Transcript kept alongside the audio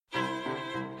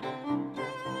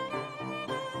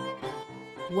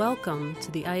Welcome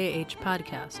to the IAH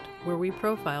podcast, where we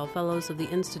profile fellows of the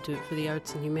Institute for the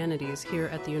Arts and Humanities here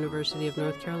at the University of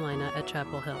North Carolina at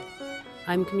Chapel Hill.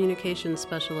 I'm Communications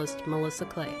Specialist Melissa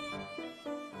Clay.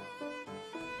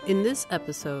 In this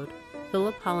episode,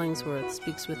 Philip Hollingsworth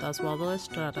speaks with Oswaldo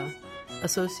Estrada,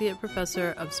 Associate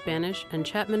Professor of Spanish and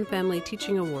Chapman Family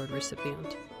Teaching Award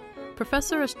recipient.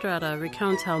 Professor Estrada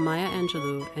recounts how Maya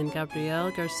Angelou and Gabriel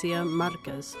Garcia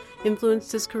Marquez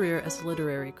influenced his career as a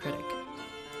literary critic.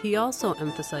 He also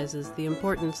emphasizes the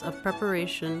importance of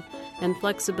preparation and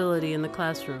flexibility in the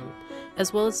classroom,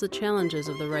 as well as the challenges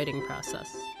of the writing process.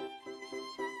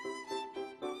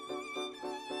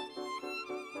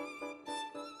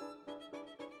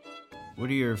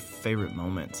 What are your favorite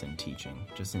moments in teaching,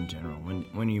 just in general? When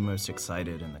are you most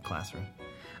excited in the classroom?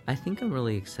 I think I'm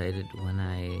really excited when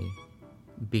I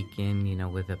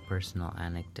begin, with a personal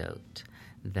anecdote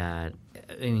that,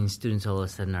 students all of a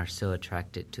sudden are so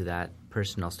attracted to that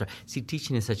personal story. See,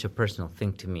 teaching is such a personal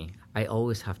thing to me. I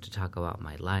always have to talk about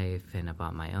my life and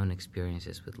about my own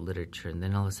experiences with literature, and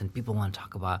then all of a sudden people want to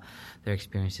talk about their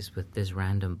experiences with this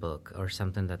random book or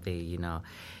something that they,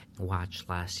 watched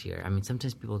last year.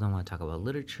 Sometimes people don't want to talk about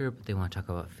literature, but they want to talk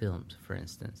about films, for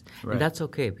instance. Right. And that's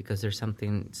okay because there's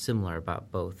something similar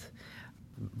about both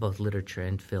literature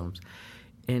and films.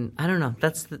 And I don't know,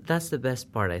 that's the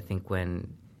best part, I think,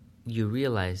 when you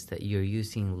realize that you're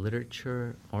using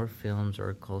literature or films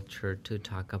or culture to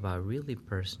talk about really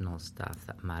personal stuff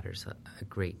that matters a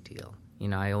great deal.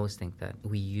 I always think that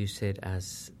we use it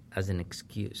as an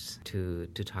excuse to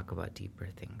talk about deeper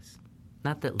things.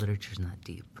 Not that literature's not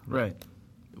deep. Right.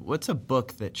 What's a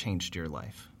book that changed your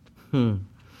life?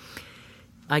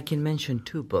 I can mention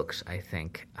two books, I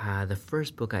think. The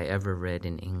first book I ever read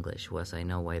in English was I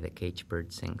Know Why the Caged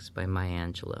Bird Sings by Maya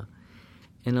Angelou.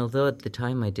 And although at the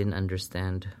time I didn't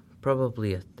understand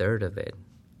probably a third of it,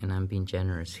 and I'm being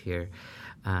generous here,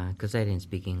 because I didn't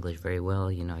speak English very well.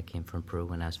 I came from Peru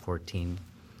when I was 14.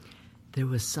 There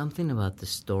was something about the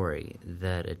story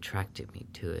that attracted me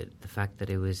to it. The fact that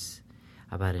it was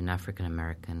about an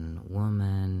African-American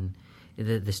woman.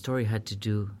 The story had to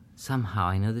do somehow,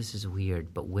 I know this is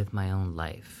weird, but with my own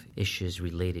life, issues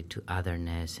related to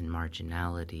otherness and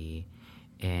marginality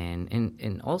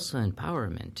and also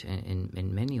empowerment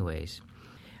in many ways.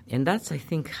 And that's, I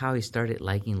think, how I started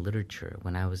liking literature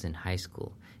when I was in high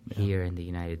school here in the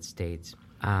United States.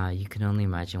 You can only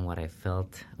imagine what I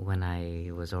felt when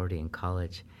I was already in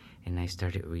college and I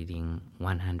started reading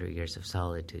 100 Years of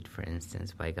Solitude, for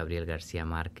instance, by Gabriel Garcia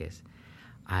Marquez.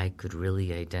 I could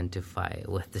really identify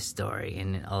with the story,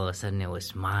 and all of a sudden it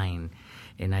was mine,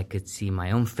 and I could see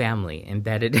my own family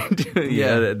embedded into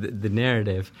the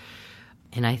narrative.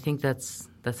 And I think that's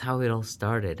how it all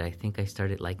started. I think I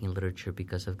started liking literature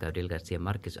because of Gabriel Garcia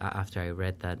Marquez. After I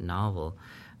read that novel,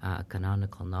 a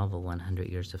canonical novel, 100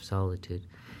 Years of Solitude,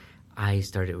 I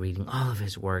started reading all of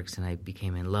his works, and I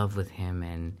became in love with him.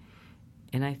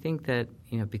 And I think that,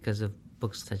 because of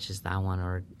books such as that one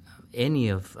or any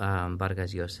of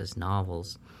Vargas Llosa's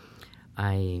novels,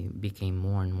 I became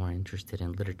more and more interested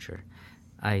in literature.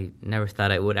 I never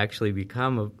thought I would actually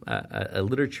become a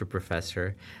literature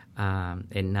professor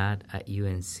and not at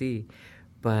UNC,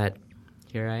 but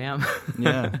here I am.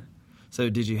 Yeah. So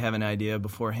did you have an idea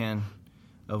beforehand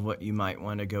of what you might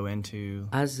want to go into?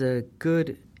 As a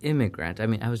good immigrant,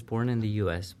 I was born in the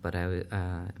U.S., but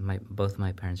both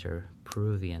my parents are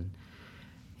Peruvian,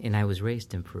 and I was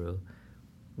raised in Peru.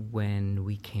 When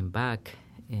we came back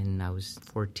and I was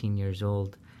 14 years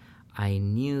old, I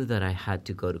knew that I had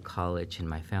to go to college, and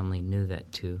my family knew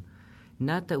that too.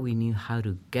 Not that we knew how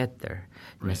to get there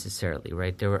necessarily,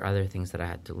 right? There were other things that I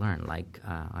had to learn, like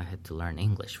I had to learn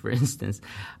English, for instance.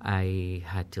 I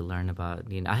had to learn about,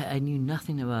 I knew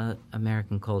nothing about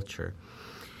American culture.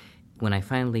 When I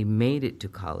finally made it to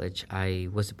college, I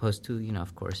was supposed to,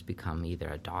 of course, become either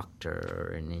a doctor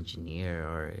or an engineer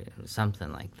or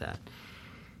something like that.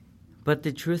 But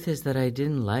the truth is that I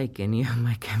didn't like any of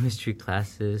my chemistry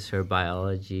classes or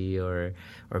biology or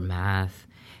math.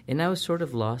 And I was sort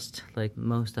of lost, like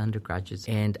most undergraduates.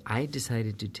 And I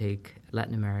decided to take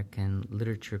Latin American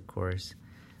literature course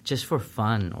just for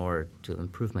fun or to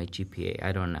improve my GPA.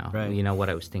 I don't know. Right. What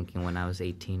I was thinking when I was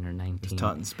 18 or 19. It's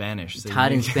taught in Spanish. So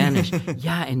taught in Spanish.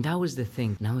 Yeah, and that was the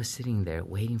thing. And I was sitting there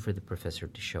waiting for the professor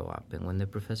to show up. And when the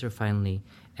professor finally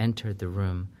entered the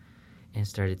room and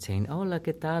started saying, "Hola,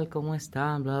 ¿qué tal? ¿Cómo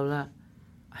están?" Blah, blah.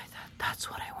 I thought, that's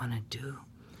what I want to do.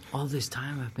 All this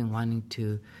time I've been wanting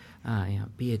to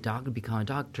be a doctor, become a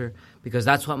doctor, because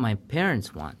that's what my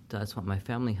parents want. That's what my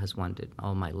family has wanted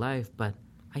all my life. But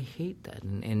I hate that.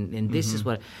 And this is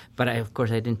what, but of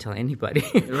course I didn't tell anybody.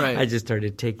 Right. I just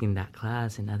started taking that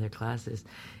class and other classes.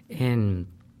 And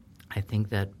I think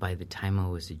that by the time I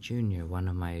was a junior,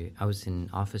 I was in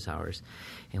office hours,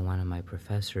 and one of my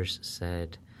professors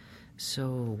said, "So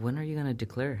when are you going to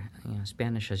declare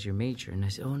Spanish as your major?" And I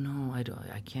said, "Oh no,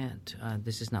 I can't.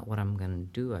 This is not what I'm going to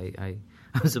do.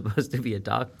 I'm supposed to be a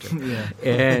doctor." Yeah.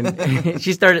 And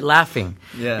she started laughing.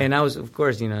 Yeah. And I was, of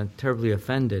course, terribly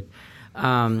offended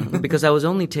because I was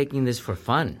only taking this for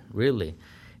fun, really.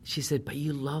 She said, "But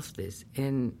you love this."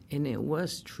 And it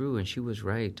was true, and she was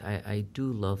right. I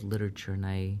do love literature, and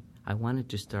I wanted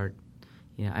to start,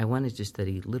 I wanted to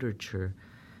study literature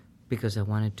because I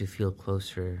wanted to feel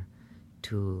closer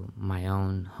to my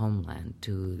own homeland,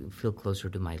 to feel closer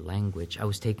to my language. I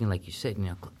was taking, like you said,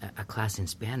 a class in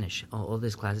Spanish, all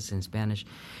these classes in Spanish,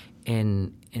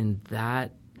 and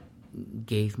that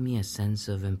gave me a sense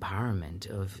of empowerment,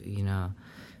 of,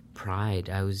 pride.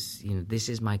 I was, this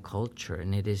is my culture,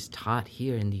 and it is taught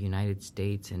here in the United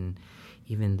States. And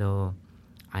even though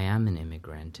I am an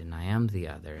immigrant and I am the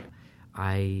other,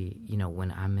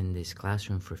 when I'm in this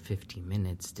classroom for 50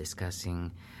 minutes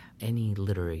discussing any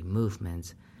literary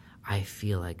movements, I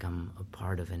feel like I'm a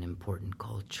part of an important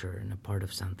culture and a part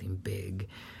of something big.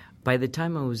 By the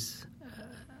time I was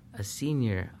a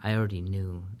senior, I already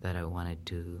knew that I wanted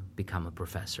to become a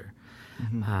professor.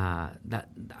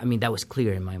 That was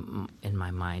clear in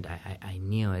my mind. I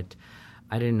knew it.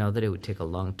 I didn't know that it would take a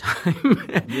long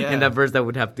time. Yeah. And at first I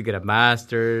would have to get a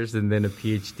master's and then a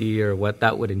PhD, or what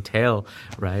that would entail,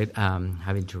 right?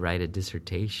 Having to write a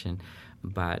dissertation.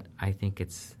 But I think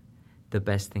it's the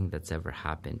best thing that's ever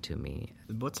happened to me.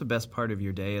 What's the best part of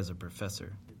your day as a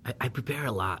professor? I prepare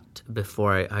a lot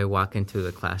before I walk into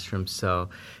the classroom. So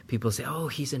people say, "Oh,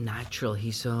 he's a natural.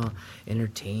 He's so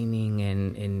entertaining,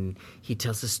 and he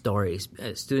tells us stories."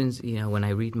 Students, when I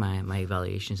read my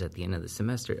evaluations at the end of the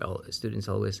semester, students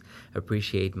always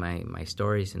appreciate my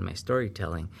stories and my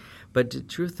storytelling. But the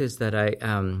truth is that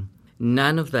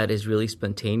none of that is really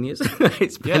spontaneous. I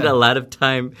spend a lot of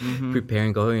time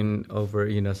preparing, going over,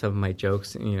 some of my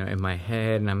jokes, in my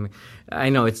head. And I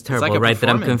know it's terrible, like right, that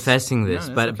I'm performance. confessing this,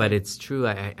 No, but it's true.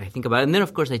 I think about it. And then,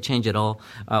 of course, I change it all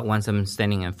once I'm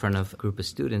standing in front of a group of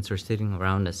students or sitting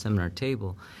around a seminar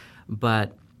table.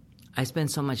 But I spend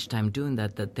so much time doing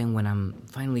that then when I'm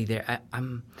finally there,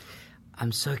 I'm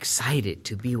so excited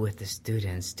to be with the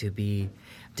students, to be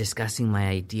discussing my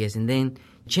ideas, and then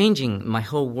changing my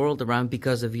whole world around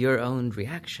because of your own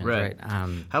reactions, right?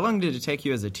 How long did it take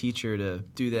you as a teacher to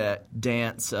do that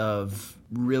dance of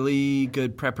really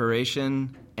good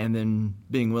preparation and then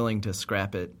being willing to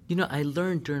scrap it? I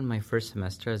learned during my first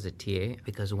semester as a TA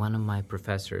because one of my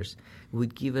professors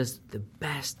would give us the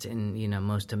best and,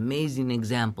 most amazing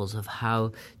examples of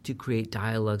how to create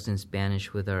dialogues in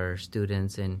Spanish with our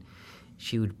students. And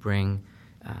she would bring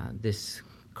this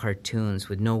cartoons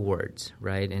with no words,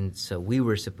 right? And so we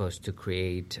were supposed to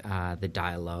create the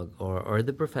dialogue, or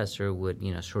the professor would,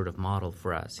 sort of model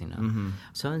for us,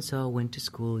 So-and-so went to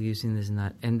school using this and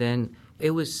that. And then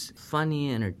it was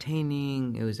funny,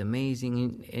 entertaining, it was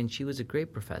amazing, and she was a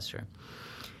great professor.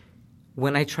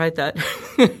 When I tried that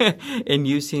and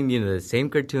using, the same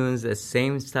cartoons, the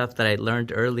same stuff that I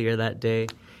learned earlier that day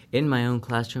in my own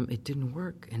classroom, it didn't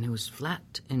work, and it was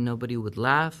flat, and nobody would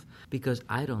laugh because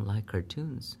I don't like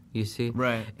cartoons, you see?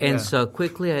 Right. And so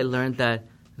quickly I learned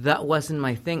that wasn't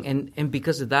my thing. And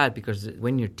because of that, because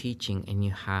when you're teaching and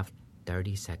you have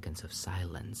 30 seconds of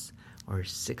silence or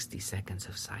 60 seconds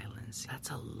of silence,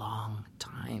 that's a long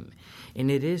time. And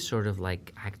it is sort of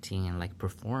like acting and like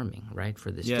performing, right,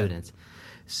 for the students.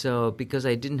 So because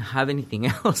I didn't have anything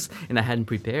else and I hadn't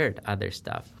prepared other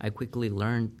stuff, I quickly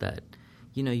learned that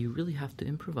you really have to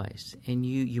improvise. And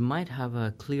you might have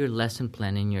a clear lesson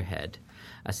plan in your head,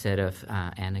 a set of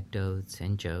anecdotes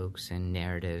and jokes and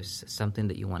narratives, something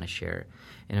that you want to share.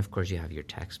 And, of course, you have your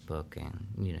textbook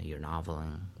and, your novel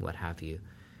and what have you.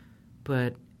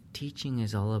 But teaching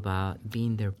is all about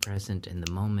being there present in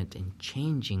the moment and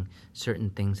changing certain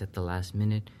things at the last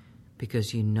minute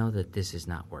because you know that this is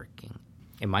not working.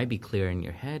 It might be clear in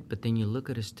your head, but then you look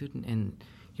at a student and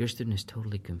your student is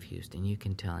totally confused, and you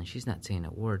can tell, and she's not saying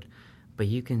a word, but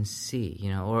you can see,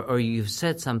 or you've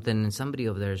said something, and somebody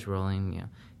over there is rolling,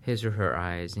 his or her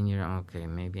eyes, and you're, okay,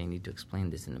 maybe I need to explain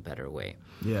this in a better way.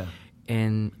 Yeah.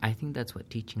 And I think that's what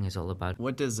teaching is all about.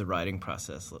 What does the writing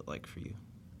process look like for you?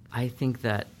 I think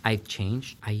that I've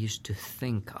changed. I used to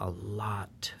think a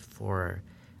lot for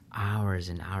hours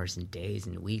and hours and days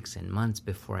and weeks and months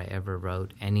before I ever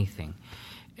wrote anything.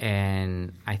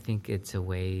 And I think it's a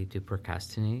way to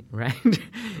procrastinate, right?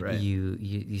 Right.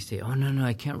 You say, oh, no,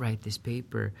 I can't write this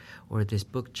paper or this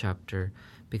book chapter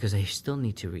because I still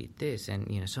need to read this.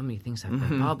 And, so many things have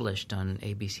been published on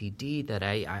ABCD that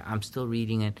I'm still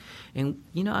reading. And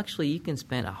actually you can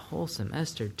spend a whole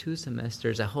semester, 2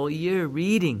 semesters, a whole year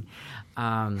reading.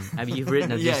 You've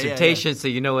written a dissertation, so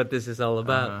you know what this is all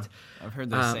about. I've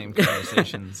heard those same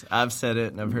conversations. I've said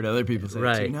it, and I've heard other people say it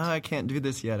right. too. No, I can't do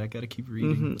this yet. I got to keep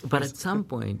reading. But at some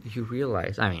point, you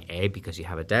realize, because you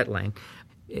have a deadline,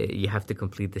 you have to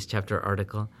complete this chapter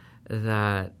article,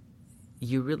 that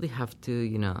you really have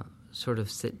to, sort of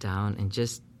sit down and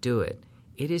just do it.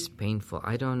 It is painful.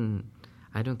 I don't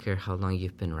care how long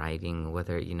you've been writing,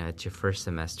 whether, it's your first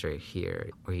semester here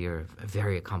or you're a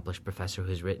very accomplished professor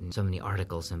who's written so many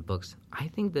articles and books. I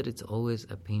think that it's always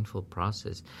a painful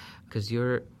process because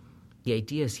the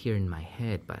idea is here in my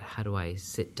head, but how do I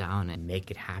sit down and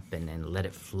make it happen and let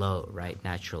it flow, right,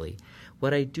 naturally?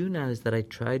 What I do now is that I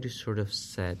try to sort of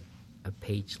set a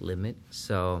page limit.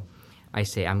 So I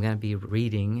say I'm going to be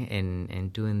reading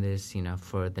and doing this,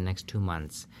 for the next 2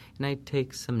 months. And I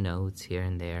take some notes here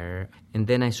and there. And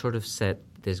then I sort of set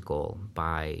this goal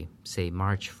by, say,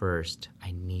 March 1st,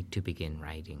 I need to begin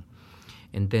writing.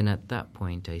 And then at that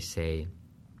point, I say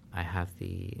I have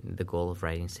the goal of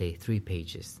writing, say, 3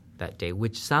 pages that day,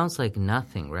 which sounds like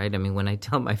nothing, right? When I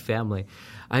tell my family,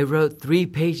 I wrote 3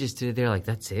 pages today, they're like,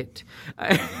 that's it?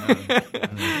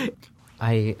 I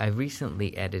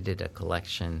recently edited a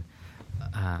collection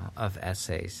of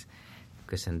essays,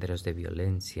 Senderos de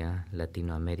Violencia,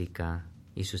 Latinoamérica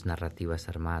y sus narrativas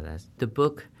armadas. The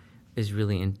book is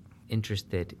really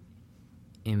interested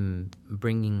in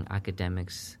bringing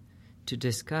academics to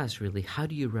discuss really how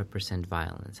do you represent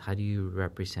violence, how do you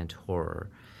represent horror,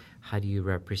 how do you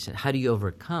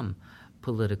overcome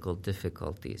political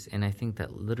difficulties. And I think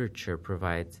that literature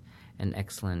provides an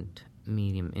excellent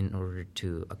medium in order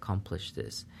to accomplish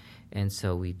this. And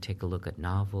so we take a look at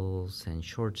novels and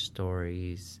short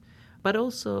stories, but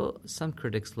also some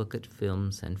critics look at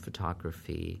films and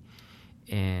photography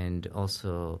and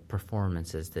also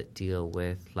performances that deal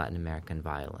with Latin American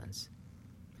violence.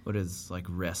 What does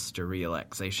rest or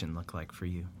relaxation look like for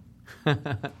you?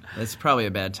 It's probably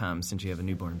a bad time since you have a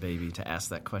newborn baby to ask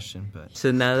that question. But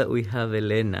so now that we have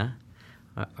Elena,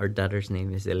 our daughter's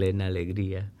name is Elena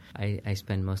Alegría, I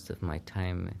spend most of my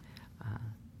time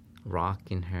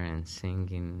rocking her and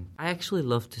singing. I actually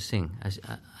love to sing.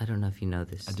 I don't know if you know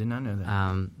this. I did not know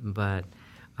that. But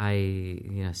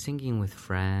singing with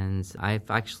friends. I've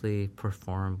actually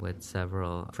performed with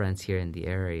several friends here in the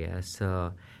area.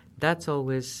 So that's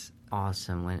always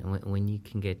awesome when you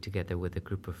can get together with a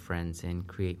group of friends and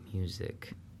create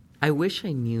music. I wish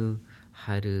I knew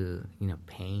how to,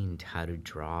 paint, how to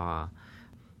draw.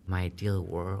 My ideal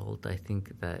world, I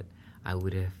think that I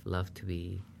would have loved to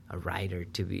be a writer,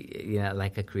 to be,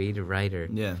 like a creative writer.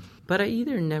 Yeah. But I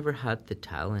either never had the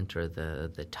talent or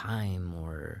the time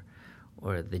or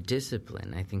the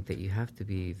discipline. I think that you have to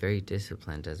be very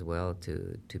disciplined as well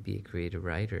to be a creative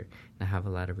writer. And I have a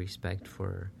lot of respect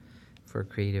for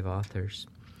creative authors.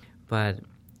 But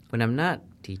when I'm not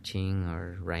teaching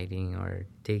or writing or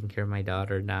taking care of my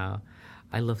daughter now,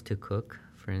 I love to cook,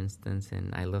 for instance,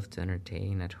 and I love to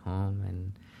entertain at home,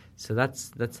 and so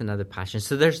that's another passion.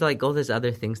 So there's all these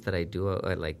other things that I do,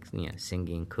 like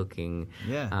singing, cooking,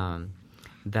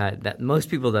 that most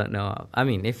people don't know of.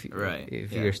 If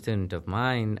you're a student of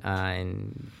mine,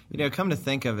 and come to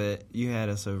think of it, you had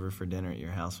us over for dinner at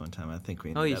your house one time. I think we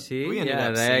ended up see, we ended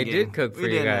up I singing. did cook for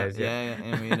you guys,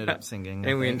 and we ended up singing.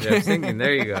 And we ended up singing.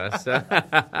 There you go. So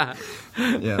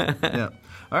yeah.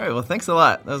 All right. Well, thanks a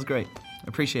lot. That was great.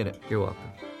 Appreciate it. You're welcome.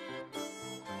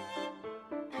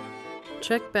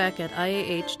 Check back at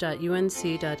iah.unc.edu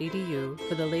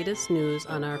for the latest news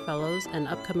on our fellows and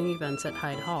upcoming events at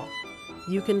Hyde Hall.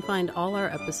 You can find all our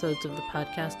episodes of the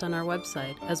podcast on our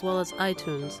website, as well as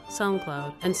iTunes,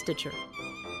 SoundCloud, and Stitcher.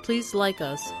 Please like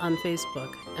us on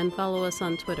Facebook and follow us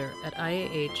on Twitter at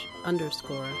IAH_UNC.